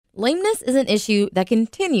Lameness is an issue that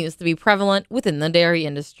continues to be prevalent within the dairy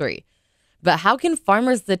industry. But how can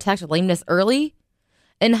farmers detect lameness early?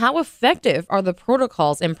 And how effective are the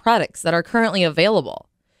protocols and products that are currently available?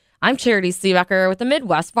 I'm Charity Seebecker with the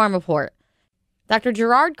Midwest Farm Report. Dr.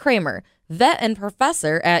 Gerard Kramer, vet and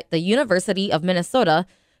professor at the University of Minnesota,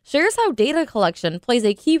 shares how data collection plays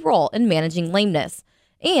a key role in managing lameness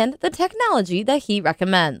and the technology that he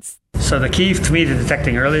recommends. So the key to me to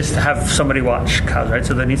detecting early is to have somebody watch cows, right?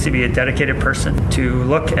 So there needs to be a dedicated person to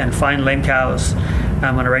look and find lame cows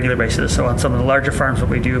on a regular basis. So on some of the larger farms, what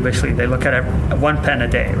we do, basically they look at one pen a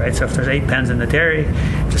day, right? So if there's 8 pens in the dairy,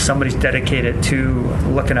 just somebody's dedicated to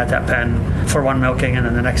looking at that pen for one milking, and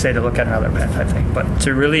then the next day to look at another pen type thing. But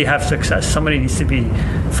to really have success, somebody needs to be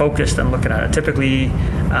focused on looking at it. Typically,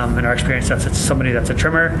 in our experience, it's somebody that's a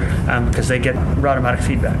trimmer, because they get automatic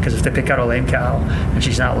feedback. Because if they pick out a lame cow and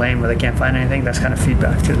she's not lame or they can't find anything, that's kind of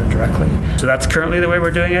feedback to them directly. So that's currently the way we're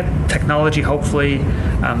doing it. Technology hopefully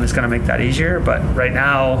is going to make that easier, but right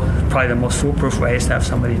now probably the most foolproof way is to have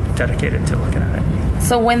somebody dedicated to looking at it.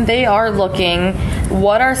 So when they are looking,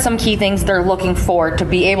 what are some key things they're looking for to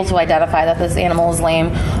be able to identify that this animal is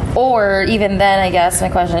lame? Or even then, I guess my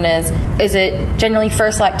question is it generally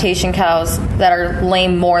first lactation cows that are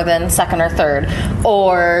lame more than second or third?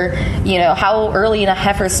 Or, how early in a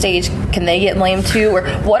heifer stage can they get lame too? Or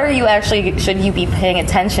what should you be paying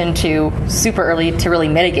attention to super early to really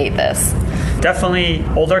mitigate this? Definitely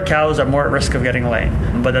older cows are more at risk of getting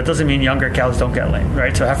lame, but that doesn't mean younger cows don't get lame,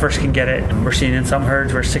 right? So heifers can get it. We're seeing in some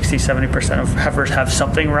herds where 60-70% of heifers have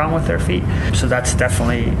something wrong with their feet. So that's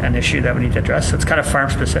definitely an issue that we need to address. So it's kind of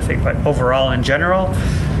farm specific, but overall in general,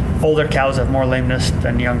 older cows have more lameness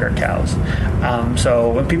than younger cows.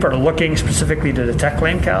 So when people are looking specifically to detect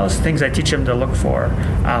lame cows, things I teach them to look for.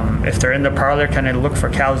 If they're in the parlor, kind of look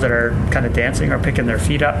for cows that are kind of dancing or picking their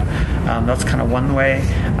feet up. That's kind of one way.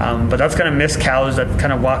 But that's going to miss cows that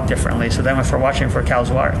kind of walk differently. So then if we're watching for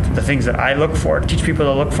cows walk, the things that I look for, teach people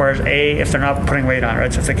to look for is if they're not putting weight on,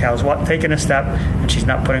 right? So if the cow's taking a step and she's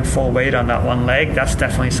not putting full weight on that one leg, that's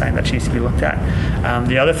definitely a sign that she needs to be looked at.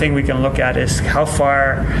 The other thing we can look at is how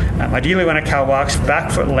far, ideally when a cow walks,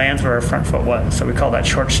 back foot lands where her front foot was. So we call that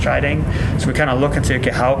short striding. So we kind of look and say,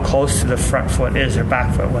 okay, how close to the front foot is her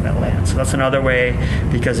back foot when it lands? So that's another way,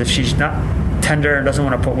 because if she's not tender and doesn't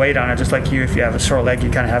want to put weight on it, just like if you have a sore leg,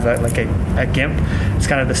 you kind of have a gimp. It's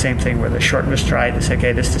kind of the same thing where the shorten the stride to say,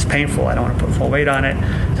 okay, this is painful, I don't want to put full weight on it.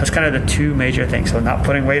 That's kind of the two major things. So not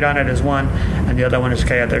putting weight on it is one, and the other one is,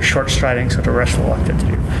 okay, they're short striding, so the rest reluctant to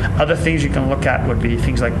do. Other things you can look at would be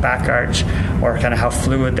things like back arch, or kind of how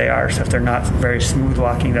fluid they are. So if they're not very smooth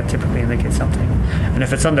walking, that typically indicates something. And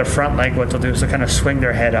if it's on their front leg, what they'll do is they'll kind of swing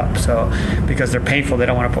their head up. So because they're painful, they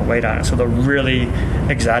don't want to put weight on it. So they'll really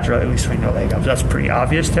exaggerately swing their leg up. That's pretty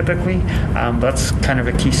obvious typically, but that's kind of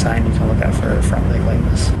a key sign you can look at for front leg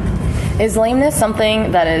lameness. Is lameness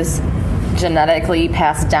something that is genetically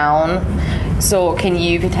passed down? So can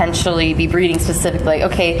you potentially be breeding specifically,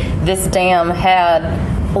 okay, this dam had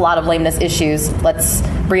a lot of lameness issues, let's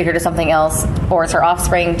breed her to something else? Or is her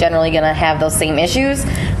offspring generally going to have those same issues?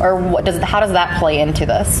 Or how does that play into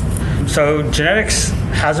this? So genetics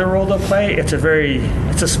has a role to play. It's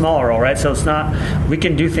a small role, right? So it's not, we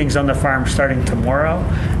can do things on the farm starting tomorrow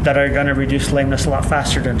that are going to reduce lameness a lot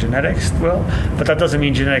faster than genetics will, but that doesn't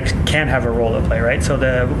mean genetics can't have a role to play, right? So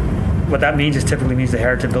what that means is typically means the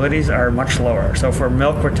heritabilities are much lower. So for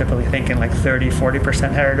milk, we're typically thinking like 30-40%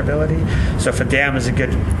 heritability. So if a dam is a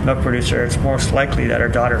good milk producer, it's most likely that our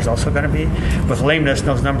daughter is also going to be. With lameness,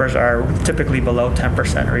 those numbers are typically below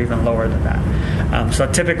 10% or even lower than that. So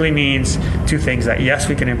it typically means two things: that yes,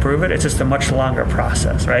 we can improve it. It's just a much longer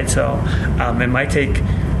process, right? So it might take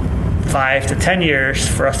 5 to 10 years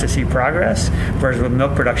for us to see progress, whereas with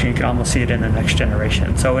milk production you can almost see it in the next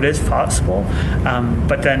generation. So it is possible,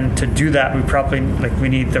 but then to do that we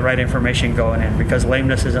need the right information going in, because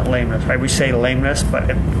lameness isn't lameness, right? We say lameness, but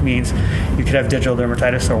it means you could have digital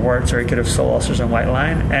dermatitis or warts, or you could have sole ulcers and white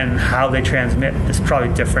line, and how they transmit is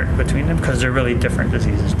probably different between them because they're really different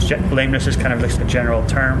diseases. Lameness is kind of like a general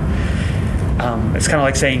term. It's kind of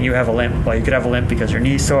like saying you have a limp. Well, you could have a limp because your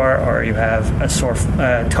knee's sore, or you have a sore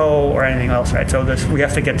toe, or anything else, right? So we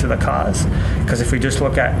have to get to the cause, because if we just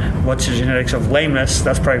look at what's the genetics of lameness,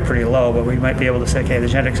 that's probably pretty low, but we might be able to say, okay, the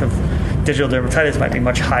genetics of digital dermatitis might be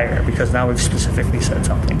much higher, because now we've specifically said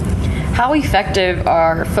something. How effective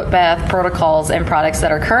are foot bath protocols and products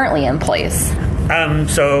that are currently in place?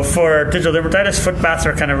 So for digital dermatitis, foot baths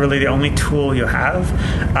are kind of really the only tool you have.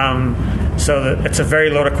 So it's a very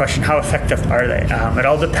loaded question. How effective are they? It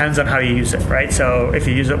all depends on how you use it, right? So if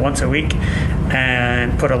you use it once a week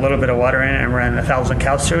and put a little bit of water in it and run 1,000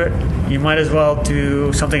 cows through it, you might as well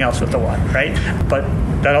do something else with the water, right? But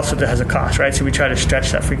that also has a cost, right? So we try to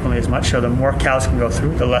stretch that frequently as much. So the more cows can go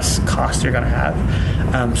through, the less cost you're going to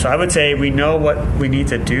have. So I would say we know what we need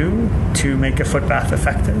to do to make a foot bath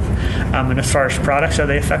effective. And as far as products, are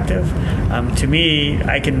they effective? To me,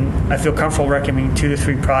 I feel comfortable recommending 2 to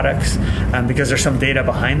 3 products because there's some data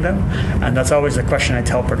behind them. And that's always the question I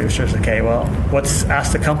tell producers. Okay, well,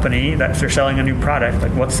 ask the company that if they're selling a new product,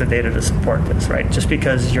 like what's the data to support this, right? Just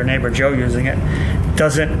because your neighbor Joe using it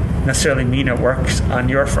doesn't necessarily mean it works on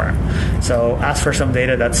your farm. So ask for some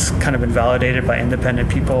data that's kind of been validated by independent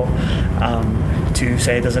people to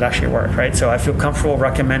say, does it actually work, right? So I feel comfortable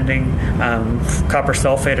recommending copper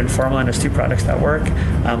sulfate and formalin as 2 products that work.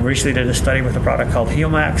 Recently did a study with a product called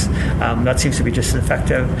Heomax. That seems to be just as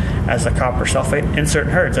effective as the copper sulfate in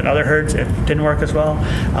certain herds. In other herds, it didn't work as well.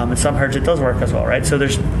 In some herds, it does work as well, right? So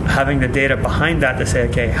there's having the data behind that to say,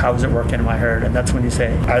 okay, how does it work in my herd? And that's when you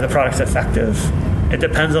say, are the products effective? It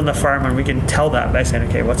depends on the farm, and we can tell that by saying,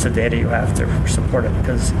 okay, what's the data you have to support it?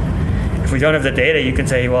 Because if we don't have the data, you can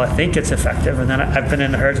say, well, I think it's effective. And then I've been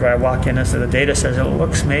in the herds where I walk in and so the data says it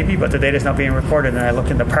looks maybe, but the data is not being recorded. And I look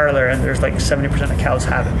in the parlor and there's like 70% of cows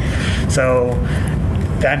have it. So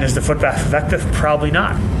then is the foot bath effective? Probably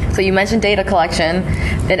not. So you mentioned data collection,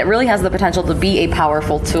 and it really has the potential to be a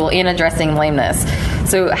powerful tool in addressing lameness.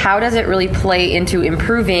 So how does it really play into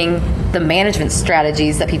improving the management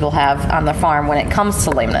strategies that people have on the farm when it comes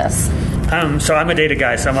to lameness? So I'm a data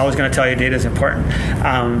guy, so I'm always going to tell you data is important.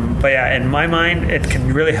 But yeah, in my mind, it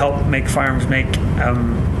can really help make farms make,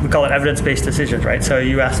 we call it evidence-based decisions, right? So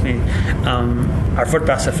you asked me, are foot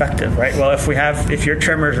baths effective, right? Well, if your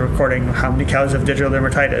trimmer is recording how many cows have digital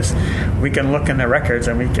dermatitis, we can look in the records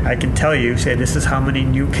and I can tell you, say, this is how many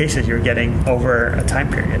new cases you're getting over a time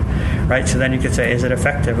period, right? So then you could say, is it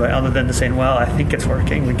effective? Other than to saying, well, I think it's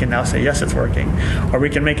working, we can now say, yes, it's working. Or we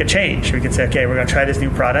can make a change. We can say, okay, we're going to try this new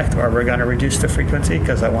product, or we're going to reduce the frequency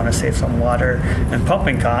because I want to save some water and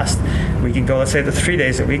pumping cost. We can go, let's say, to 3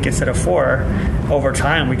 days a week instead of 4. Over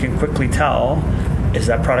time, we can quickly tell, is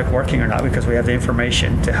that product working or not, because we have the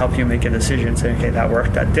information to help you make a decision, saying, okay, that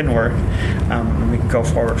worked, that didn't work, and we can go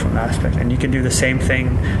forward from that aspect. And you can do the same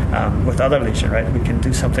thing with other lesions, right? We can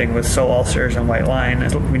do something with sole ulcers and white line.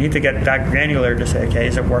 We need to get that granular to say, okay,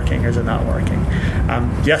 is it working or is it not working?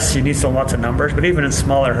 Yes, you need still lots of numbers, but even in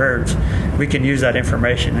smaller herds, we can use that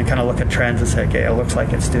information and kind of look at trends and say, okay, it looks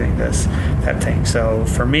like it's doing this, that thing. So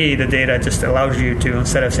for me, the data just allows you to,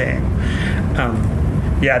 instead of saying,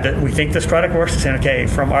 we think this product works, saying, okay,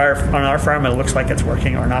 on our farm, it looks like it's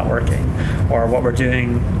working or not working, or what we're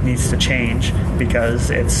doing needs to change because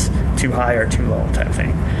it's too high or too low type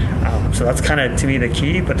thing. So that's kind of, to me, the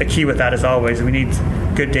key. But the key with that is always we need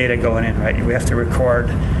good data going in, right? We have to record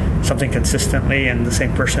something consistently, and the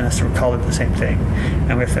same person has to recall it the same thing.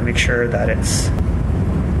 And we have to make sure that it's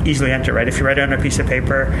easily entered, right? If you write it on a piece of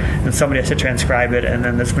paper and somebody has to transcribe it and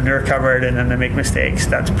then there's manure covered and then they make mistakes,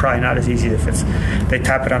 that's probably not as easy if they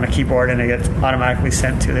tap it on a keyboard and it gets automatically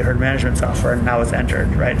sent to the herd management software and now it's entered,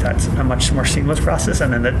 right? That's a much more seamless process,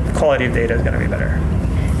 and then the quality of data is going to be better.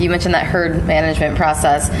 You mentioned that herd management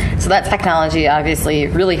process. So that technology obviously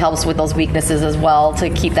really helps with those weaknesses as well to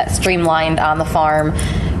keep that streamlined on the farm,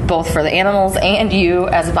 both for the animals and you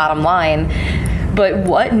as a bottom line. But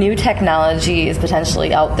what new technology is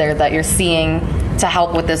potentially out there that you're seeing to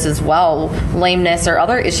help with this as well, lameness or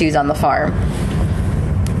other issues on the farm?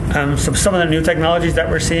 So some of the new technologies that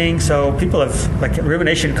we're seeing, so people have, like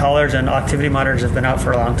rumination collars and activity monitors have been out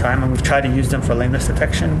for a long time, and we've tried to use them for lameness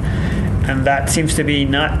detection. And that seems to be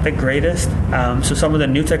not the greatest. So some of the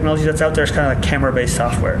new technology that's out there is kind of like camera-based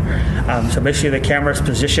software. So basically the camera is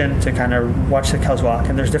positioned to kind of watch the cows walk.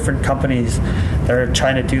 And there's different companies that are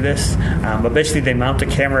trying to do this. But basically they mount the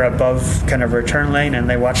camera above kind of a return lane and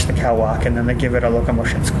they watch the cow walk and then they give it a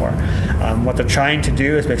locomotion score. What they're trying to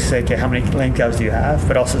do is basically say, okay, how many lame cows do you have?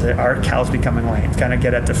 But also say, are cows becoming lame? Kind of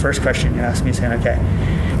get at the first question you asked me, saying, okay,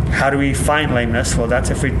 how do we find lameness? Well, that's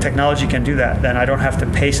if technology can do that, then I don't have to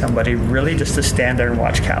pay somebody really just to stand there and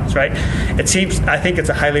watch cows, right? I think it's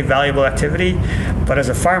a highly valuable activity, but as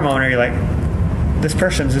a farm owner, you're like, this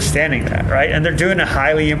person's just standing there, right? And they're doing a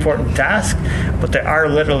highly important task, but they are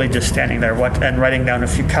literally just standing there and writing down a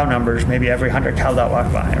few cow numbers, maybe every 100 cows that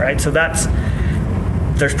walk by, right? So that's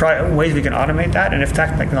there's probably ways we can automate that, and if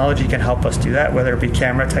technology can help us do that, whether it be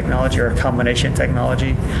camera technology or a combination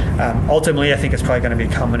technology, ultimately I think it's probably going to be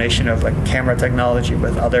a combination of like camera technology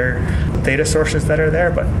with other data sources that are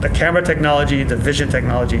there. But the camera technology, the vision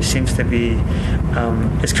technology seems to be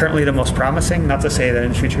is currently the most promising. Not to say that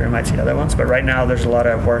in the future we might see other ones, but right now there's a lot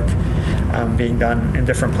of work being done in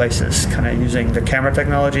different places, kind of using the camera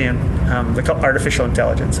technology and they call artificial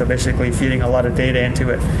intelligence. So basically feeding a lot of data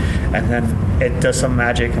into it, and then it does some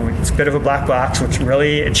magic. And it's a bit of a black box, which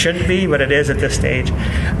really it shouldn't be, but it is at this stage.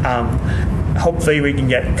 Hopefully we can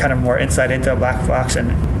get kind of more insight into a black box,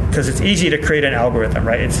 and because it's easy to create an algorithm,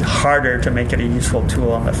 right? It's harder to make it a useful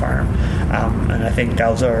tool on the farm. And I think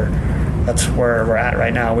that's where we're at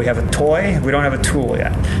right now. We have a toy, we don't have a tool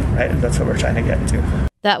yet, right? And that's what we're trying to get to.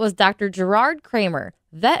 That was Dr. Gerard Kramer,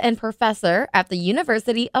 vet and professor at the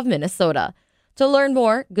University of Minnesota. To learn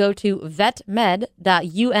more, go to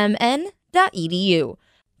vetmed.umn.edu.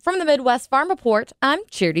 From the Midwest Farm Report, I'm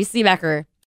Charity Seebecker.